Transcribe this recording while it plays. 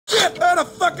shit! I had a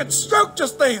fucking stroke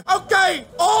just then. Okay,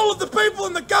 all of the people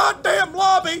in the goddamn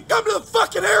lobby, come to the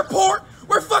fucking airport.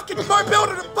 We're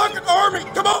building a fucking army.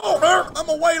 Come on, nerd. I'm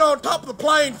gonna wait on top of the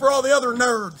plane for all the other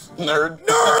nerds. Nerd.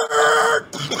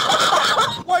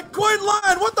 Wait, quit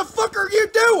lying. What the fuck are you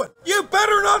doing? You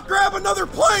better not grab another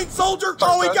plane, soldier.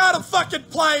 Oh, we got a fucking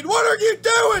plane. What are you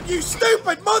doing, you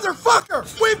stupid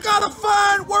motherfucker? We've got a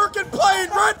fine working plane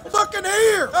right fucking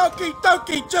here. Okie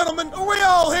dokie, gentlemen. Are we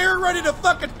all here ready to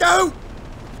fucking go?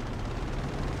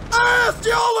 I asked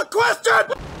y'all a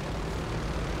question.